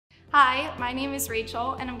Hi, my name is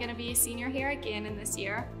Rachel, and I'm going to be a senior here at Gannon this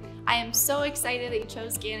year. I am so excited that you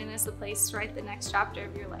chose Gannon as the place to write the next chapter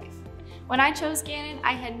of your life. When I chose Gannon,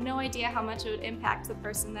 I had no idea how much it would impact the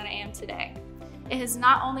person that I am today. It has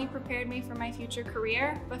not only prepared me for my future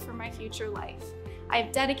career, but for my future life. I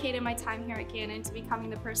have dedicated my time here at Gannon to becoming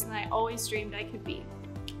the person that I always dreamed I could be.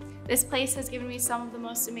 This place has given me some of the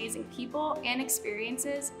most amazing people and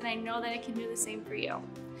experiences, and I know that it can do the same for you.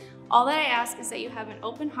 All that I ask is that you have an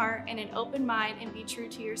open heart and an open mind and be true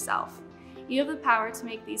to yourself. You have the power to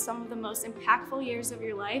make these some of the most impactful years of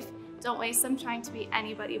your life. Don't waste them trying to be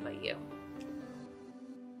anybody but you.